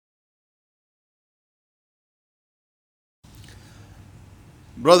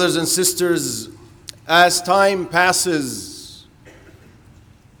Brothers and sisters, as time passes,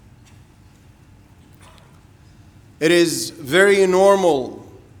 it is very normal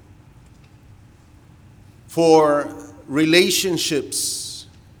for relationships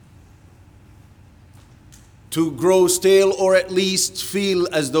to grow stale or at least feel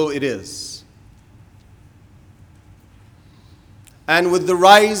as though it is. And with the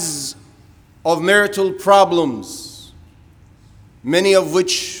rise of marital problems, many of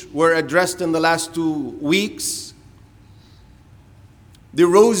which were addressed in the last 2 weeks, the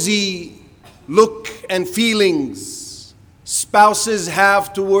rosy look and feelings spouses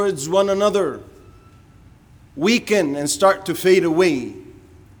have towards one another weaken and start to fade away.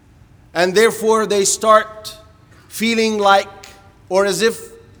 And therefore they start feeling like, or as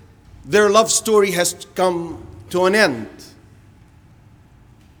if their love story has come to an end.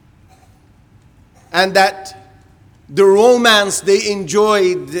 And that the romance they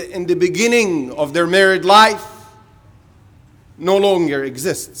enjoyed in the beginning of their married life no longer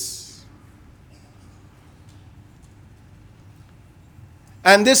exists.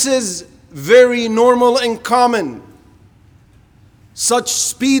 And this is very normal and common. Such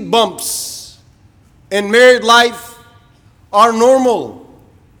speed bumps in married life are normal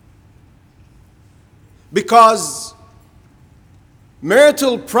because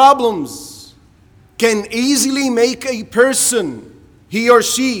marital problems can easily make a person, he or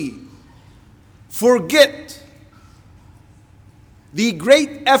she, forget the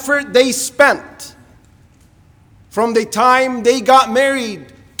great effort they spent from the time they got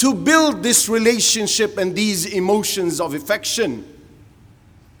married to build this relationship and these emotions of affection.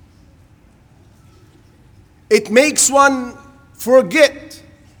 It makes one forget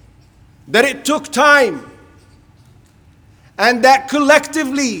that it took time and that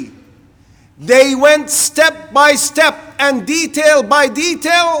collectively they went step by step and detail by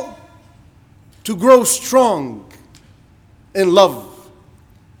detail to grow strong in love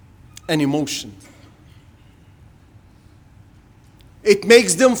and emotion. It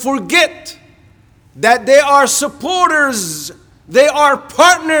makes them forget that they are supporters, they are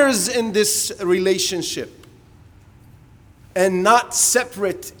partners in this relationship and not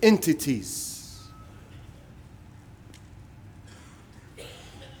separate entities.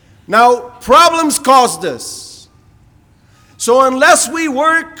 Now, problems cause this. So unless we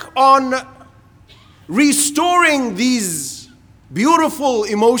work on restoring these beautiful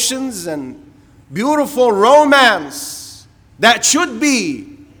emotions and beautiful romance that should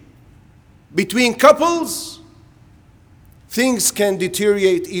be between couples, things can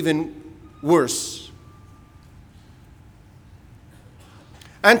deteriorate even worse.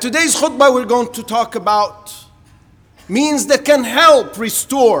 And today's khutbah we're going to talk about means that can help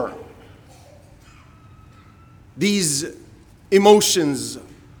restore these emotions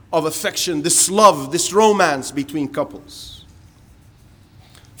of affection, this love, this romance between couples.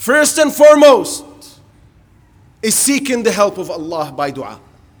 First and foremost is seeking the help of Allah by dua.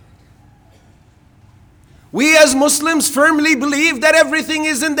 We as Muslims firmly believe that everything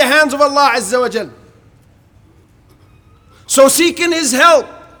is in the hands of Allah Azza wa Jal. So seeking His help,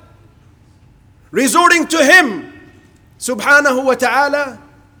 resorting to Him Subhanahu wa ta'ala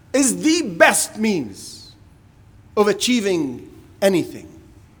is the best means of achieving anything.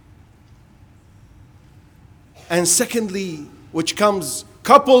 And secondly, which comes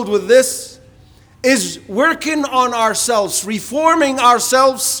coupled with this, is working on ourselves, reforming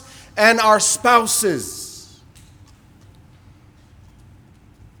ourselves and our spouses.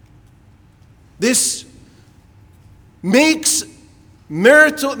 This makes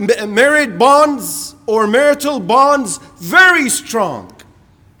married bonds or marital bonds very strong.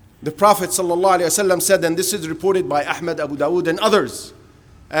 The Prophet ﷺ said, and this is reported by Ahmad, Abu Dawood and others,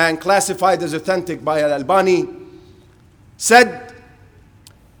 and classified as authentic by Al-Albani, said,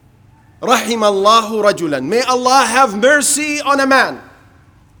 Rahim Allahu rajulan. May Allah have mercy on a man.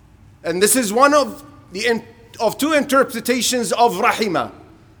 And this is one of two interpretations of Rahima.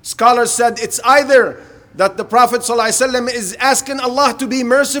 Scholars said it's either that the Prophet ﷺ is asking Allah to be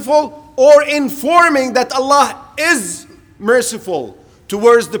merciful or informing that Allah is merciful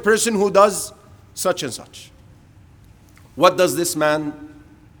towards the person who does such and such. What does this man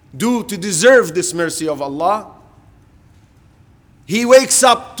do to deserve this mercy of Allah? He wakes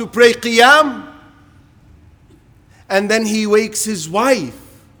up to pray qiyam, and then he wakes his wife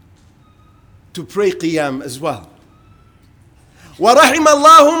to pray qiyam as well. وَرَحِمَ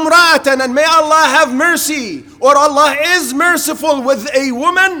اللَّهُ امْرَأَةً. And may Allah have mercy, or Allah is merciful with a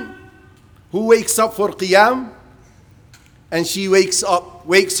woman who wakes up for qiyam, and she wakes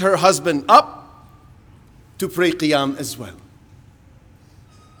her husband up to pray qiyam as well.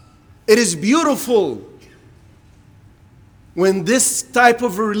 It is beautiful when this type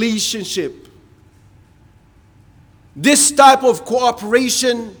of relationship, this type of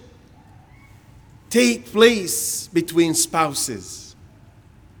cooperation take place between spouses.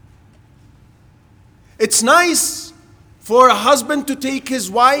 It's nice for a husband to take his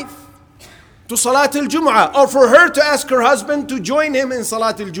wife to Salat al-Jum'ah, or for her to ask her husband to join him in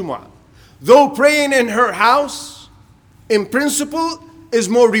Salat al-Jum'ah. Though praying in her house, in principle, is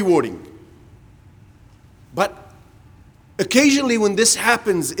more rewarding. But occasionally when this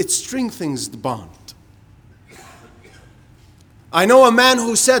happens, it strengthens the bond. I know a man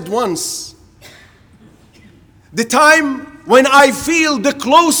who said once, the time when I feel the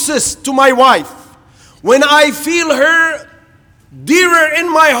closest to my wife, when I feel her dearer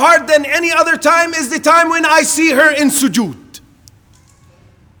in my heart than any other time, is the time when I see her in sujood.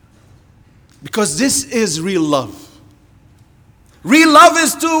 Because this is real love. Real love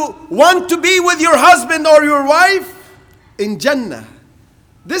is to want to be with your husband or your wife in Jannah.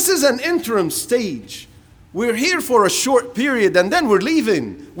 This is an interim stage. We're here for a short period and then we're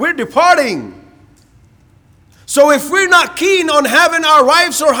leaving. We're departing. So if we're not keen on having our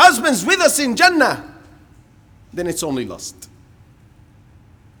wives or husbands with us in Jannah, then it's only lust.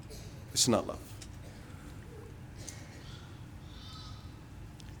 It's not love.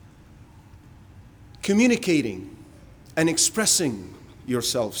 Communicating and expressing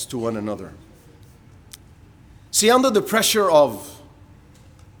yourselves to one another. See, under the pressure of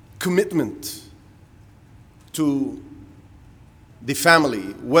commitment to the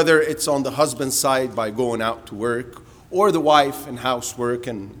family, whether it's on the husband's side by going out to work, or the wife in housework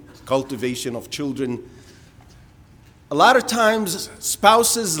and cultivation of children, a lot of times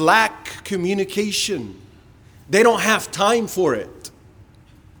spouses lack communication. They don't have time for it.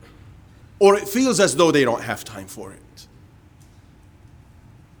 Or it feels as though they don't have time for it.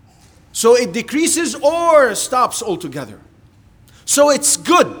 So it decreases or stops altogether. So it's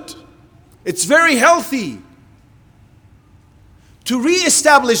good. It's very healthy to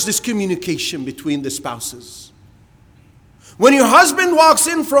reestablish this communication between the spouses. When your husband walks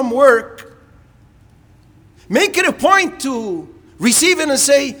in from work, make it a point to receive it and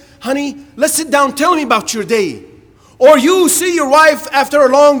say, honey, let's sit down, tell me about your day. Or you see your wife after a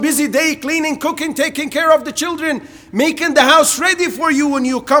long, busy day, cleaning, cooking, taking care of the children, making the house ready for you when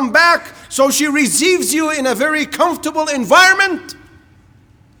you come back, so she receives you in a very comfortable environment.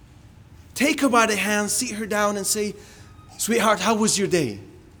 Take her by the hand, sit her down and say, sweetheart, how was your day?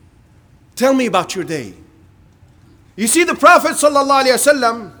 Tell me about your day. You see, the Prophet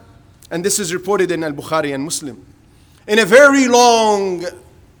ﷺ, and this is reported in Al-Bukhari and Muslim, in a very long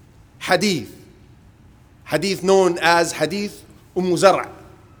hadith known as Hadith Zar',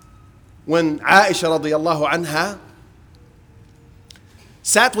 when Aisha radiallahu anha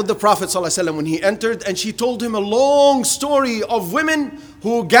sat with the Prophet ﷺ when he entered, and she told him a long story of women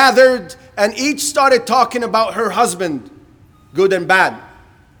who gathered and each started talking about her husband, good and bad.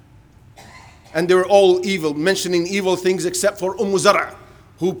 And they were all evil, mentioning evil things except for Zar',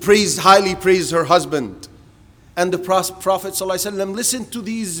 who highly praised her husband. And the Prophet ﷺ listened to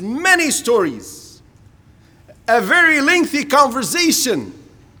these many stories. A very lengthy conversation,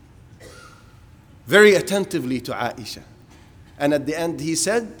 very attentively to Aisha. And at the end he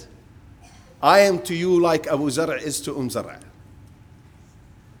said, I am to you like Abu Zar' is to Zar'.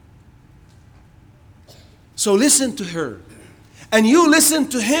 So listen to her, and you listen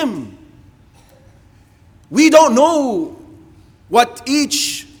to him. We don't know what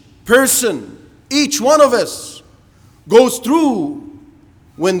each person, each one of us goes through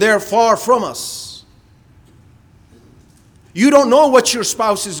when they're far from us. You don't know what your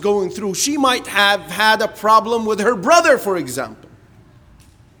spouse is going through. She might have had a problem with her brother, for example,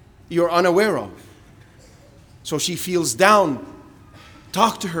 you're unaware of. So she feels down.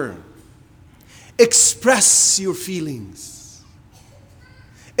 Talk to her. Express your feelings.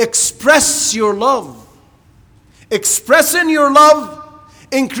 Express your love. Expressing your love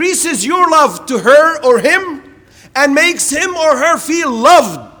increases your love to her or him and makes him or her feel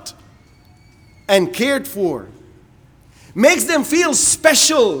loved and cared for. Makes them feel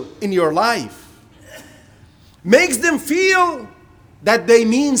special in your life. Makes them feel that they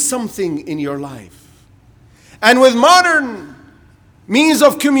mean something in your life. And with modern means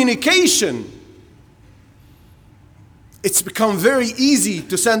of communication, it's become very easy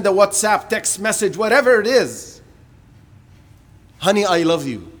to send a WhatsApp, text message, whatever it is. Honey, I love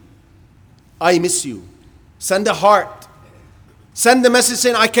you. I miss you. Send a heart. Send a message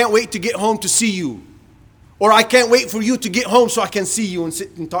saying, I can't wait to get home to see you. Or I can't wait for you to get home so I can see you and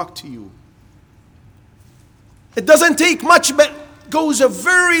sit and talk to you. It doesn't take much, but goes a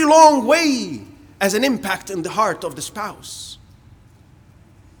very long way as an impact in the heart of the spouse.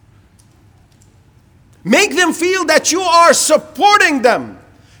 Make them feel that you are supporting them.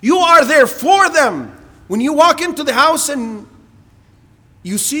 You are there for them. When you walk into the house and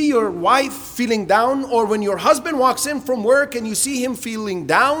you see your wife feeling down, or when your husband walks in from work and you see him feeling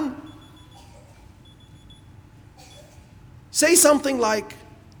down, say something like,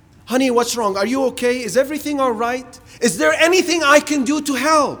 honey, what's wrong? Are you okay? Is everything all right? Is there anything I can do to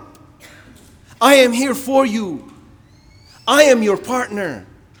help? I am here for you. I am your partner.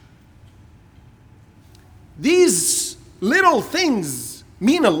 These little things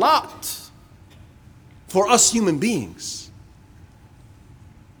mean a lot for us human beings.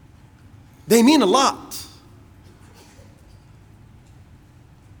 They mean a lot.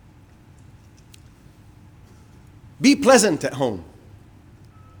 Be pleasant at home.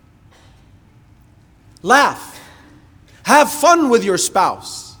 Laugh. Have fun with your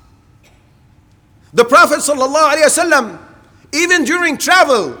spouse. The Prophet ﷺ, even during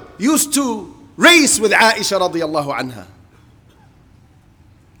travel, used to race with Aisha radiallahu anha.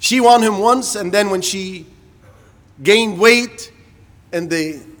 She won him once, and then when she gained weight in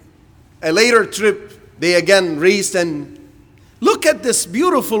a later trip, they again raced. And look at this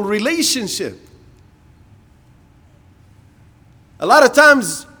beautiful relationship. A lot of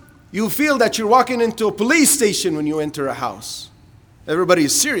times you feel that you're walking into a police station when you enter a house. Everybody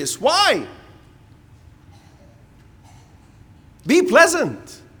is serious. Why? Be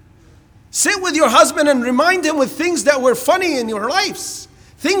pleasant. Sit with your husband and remind him with things that were funny in your lives,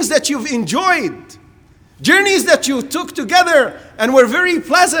 things that you've enjoyed, journeys that you took together and were very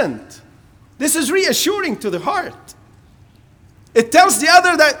pleasant. This is reassuring to the heart. It tells the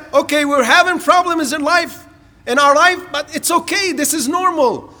other that, okay, we're having problems in our life, but it's okay, this is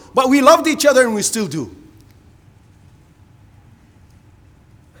normal. But we loved each other and we still do.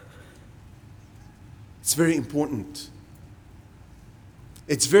 It's very important.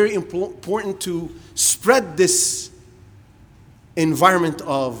 It's very important to spread this environment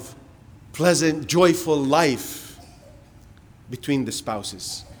of pleasant, joyful life between the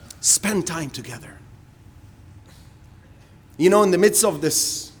spouses. Spend time together. You know, in the midst of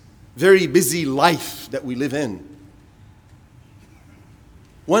this very busy life that we live in,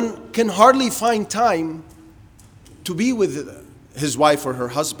 one can hardly find time to be with his wife or her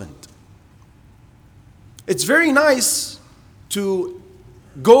husband. It's very nice to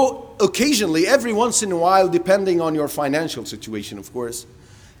go occasionally, every once in a while, depending on your financial situation, of course.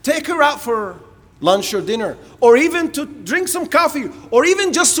 Take her out for lunch or dinner, or even to drink some coffee, or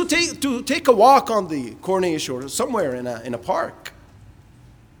even just to take a walk on the Corniche or somewhere in a park.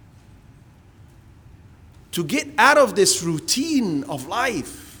 To get out of this routine of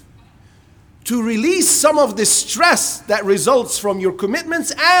life, to release some of the stress that results from your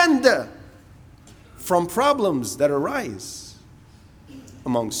commitments and from problems that arise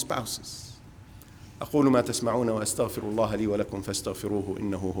among spouses. أقول ما تسمعون وأستغفر الله لي ولكم فاستغفروه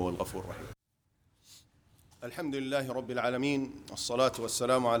إنه هو الغفور الرحيم. الحمد لله رب العالمين والصلاة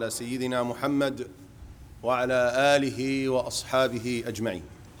والسلام على سيدنا محمد وعلى آله وأصحابه أجمعين.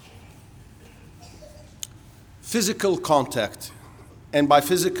 Physical contact, and by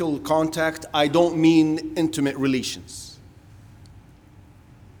physical contact I don't mean intimate relations.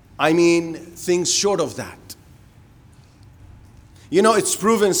 I mean things short of that. You know, it's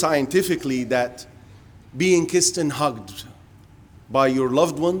proven scientifically that being kissed and hugged by your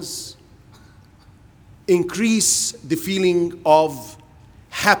loved ones increase the feeling of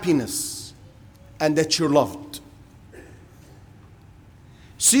happiness and that you're loved.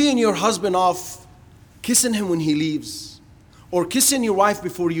 Seeing your husband off, kissing him when he leaves, or kissing your wife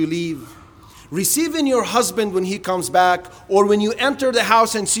before you leave, receiving your husband when he comes back, or when you enter the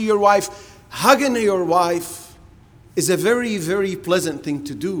house and see your wife, hugging your wife, is a very, very pleasant thing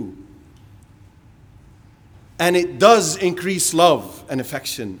to do. And it does increase love and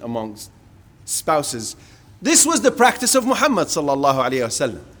affection amongst spouses. This was the practice of Muhammad sallallahu alayhi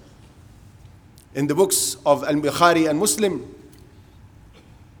wasallam. In the books of Al-Bukhari and Muslim,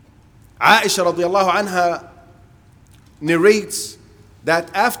 Aisha radiallahu anha narrates that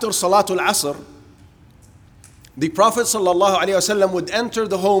after Salatul Asr, the Prophet sallallahu alayhi wasallam would enter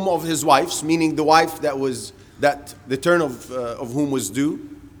the home of his wives, meaning the wife that the turn of whom was due,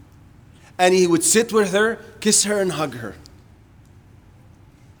 and he would sit with her, kiss her and hug her.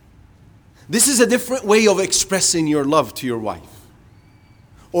 This is a different way of expressing your love to your wife,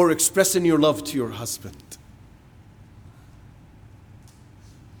 or expressing your love to your husband.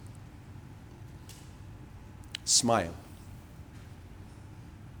 Smile.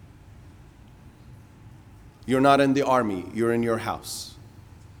 You're not in the army, you're in your house.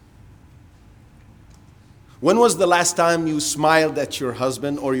 When was the last time you smiled at your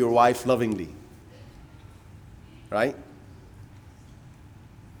husband or your wife lovingly? Right?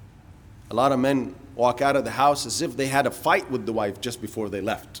 A lot of men walk out of the house as if they had a fight with the wife just before they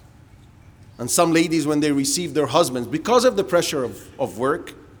left. And some ladies, when they receive their husbands, because of the pressure of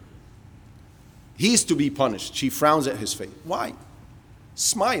work, he's to be punished. She frowns at his face. Why?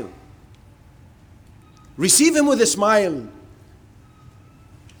 Smile. Receive him with a smile.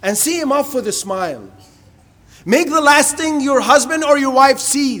 And see him off with a smile. Make the last thing your husband or your wife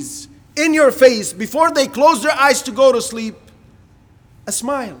sees in your face before they close their eyes to go to sleep a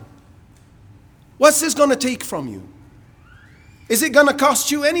smile. What's this going to take from you? Is it going to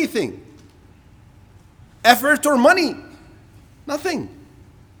cost you anything? Effort or money? Nothing.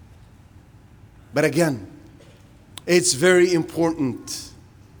 But again, it's very important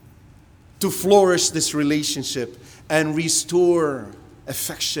to flourish this relationship and restore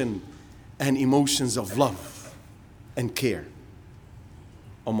affection and emotions of love and care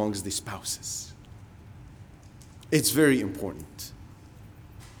amongst the spouses. It's very important.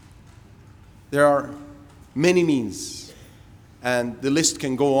 There are many means, and the list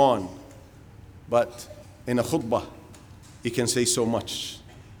can go on, but in a khutbah, you can say so much.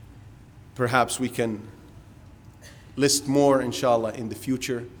 Perhaps we can list more, inshallah, in the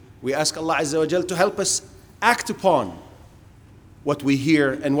future. We ask Allah Azza wa Jal to help us act upon what we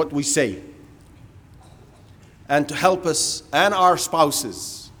hear and what we say, and to help us and our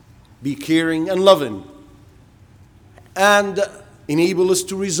spouses be caring and loving, and enable us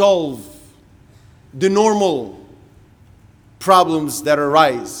to resolve the normal problems that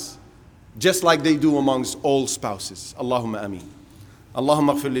arise, just like they do amongst all spouses. Allahumma ameen.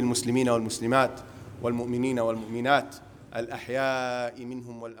 Allahumma ighfir lil muslimina wal muslimat wal mu'minina wal mu'minat al ahya'i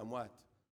minhum wal amwat.